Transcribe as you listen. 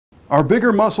Are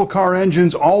bigger muscle car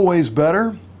engines always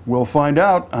better? We'll find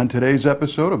out on today's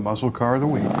episode of Muscle Car of the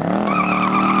Week.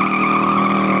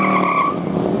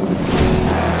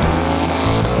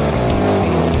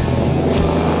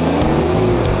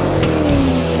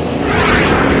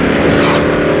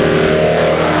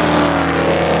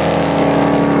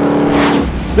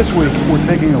 This week, we're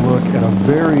taking a look at a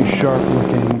very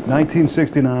sharp-looking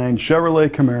 1969 Chevrolet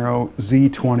Camaro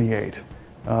Z28.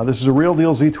 This is a real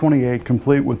deal Z28,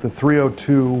 complete with the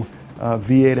 302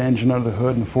 V8 engine under the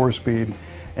hood and 4-speed.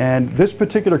 And this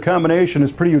particular combination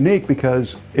is pretty unique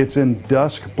because it's in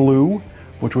Dusk Blue,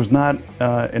 which was not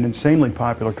an insanely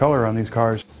popular color on these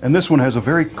cars. And this one has a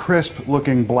very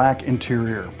crisp-looking black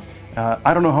interior.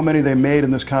 I don't know how many they made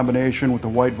in this combination with the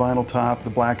white vinyl top, the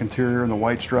black interior, and the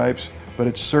white stripes, but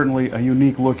it's certainly a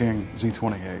unique looking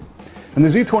Z28. And the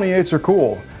Z28s are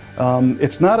cool.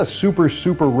 It's not a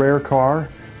super rare car.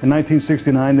 In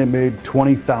 1969 they made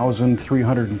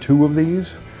 20,302 of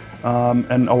these,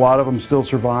 and a lot of them still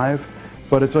survive,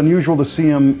 but it's unusual to see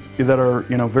them that are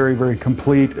very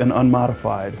complete and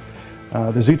unmodified.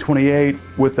 The Z28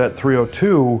 with that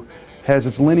 302 has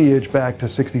its lineage back to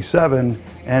 '67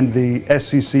 and the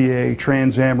SCCA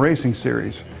Trans Am Racing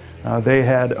Series. They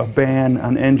had a ban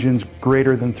on engines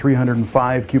greater than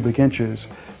 305 cubic inches.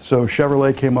 So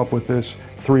Chevrolet came up with this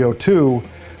 302,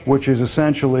 which is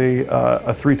essentially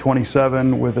a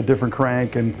 327 with a different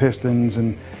crank and pistons,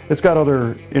 and it's got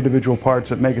other individual parts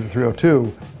that make it the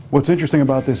 302. What's interesting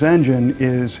about this engine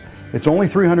is it's only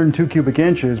 302 cubic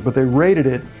inches, but they rated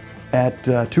it at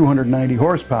 290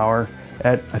 horsepower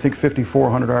at, I think,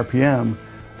 5,400 RPM.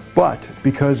 But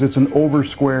because it's an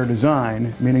over-square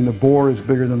design, meaning the bore is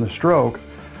bigger than the stroke,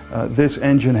 this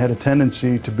engine had a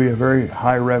tendency to be a very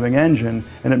high-revving engine,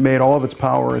 and it made all of its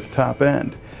power at the top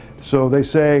end. So they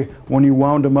say when you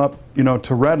wound them up, to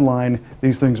redline,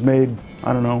 these things made,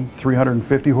 I don't know,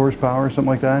 350 horsepower or something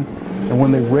like that. And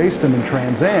when they raced them in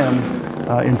Trans Am,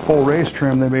 in full race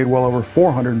trim, they made well over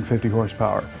 450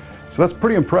 horsepower. So that's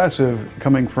pretty impressive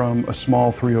coming from a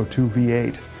small 302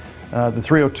 V8. The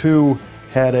 302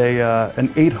 had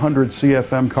an 800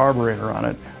 CFM carburetor on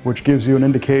it, which gives you an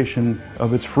indication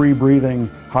of its free-breathing,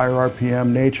 higher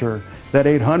RPM nature. That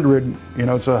 800,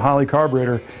 it's a Holley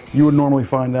carburetor. You would normally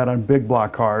find that on big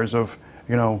block cars of,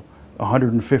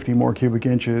 150 more cubic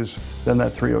inches than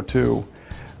that 302.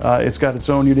 It's got its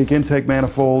own unique intake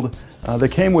manifold. They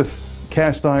came with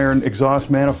cast iron exhaust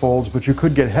manifolds, but you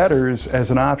could get headers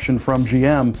as an option from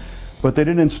GM, but they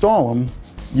didn't install them.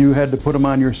 You had to put them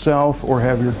on yourself or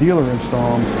have your dealer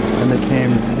install them, and they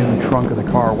came in the trunk of the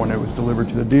car when it was delivered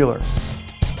to the dealer.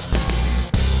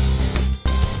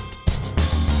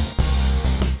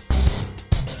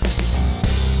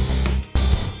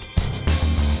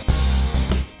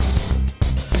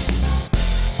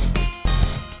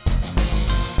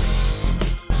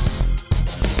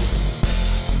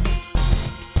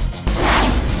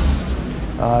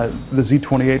 The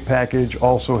Z28 package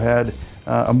also had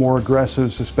a more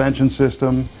aggressive suspension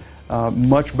system,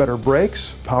 much better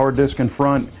brakes, power disc in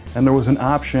front, and there was an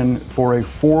option for a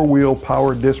 4-wheel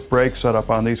power disc brake setup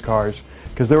on these cars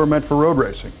because they were meant for road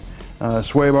racing.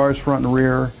 Sway bars front and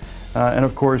rear, and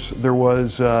of course there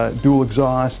was dual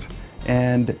exhaust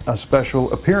and a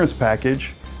special appearance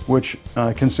package which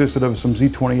consisted of some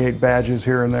Z28 badges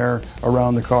here and there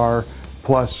around the car,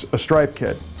 plus a stripe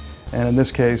kit. And in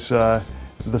this case,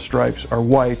 the stripes are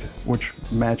white, which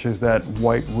matches that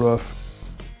white roof.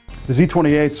 The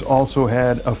Z28s also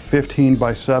had a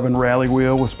 15x7 rally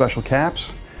wheel with special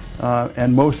caps,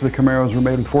 and most of the Camaros were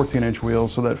made with 14-inch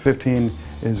wheels, so that 15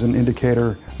 is an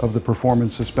indicator of the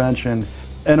performance suspension.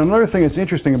 And another thing that's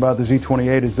interesting about the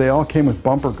Z28 is they all came with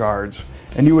bumper guards,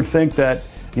 and you would think that,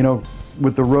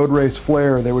 with the road race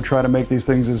flair, they would try to make these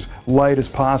things as light as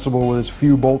possible with as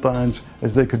few bolt-ons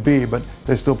as they could be, but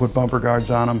they still put bumper guards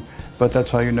on them. But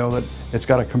that's how you know that it's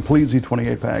got a complete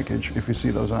Z28 package if you see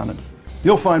those on it.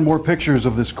 You'll find more pictures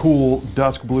of this cool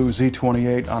Dusk Blue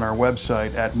Z28 on our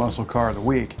website at Muscle Car of the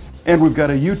Week. And we've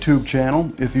got a YouTube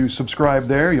channel. If you subscribe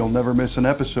there, you'll never miss an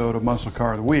episode of Muscle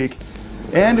Car of the Week.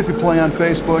 And if you play on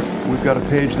Facebook, we've got a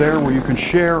page there where you can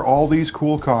share all these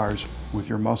cool cars with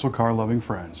your muscle car loving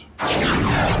friends.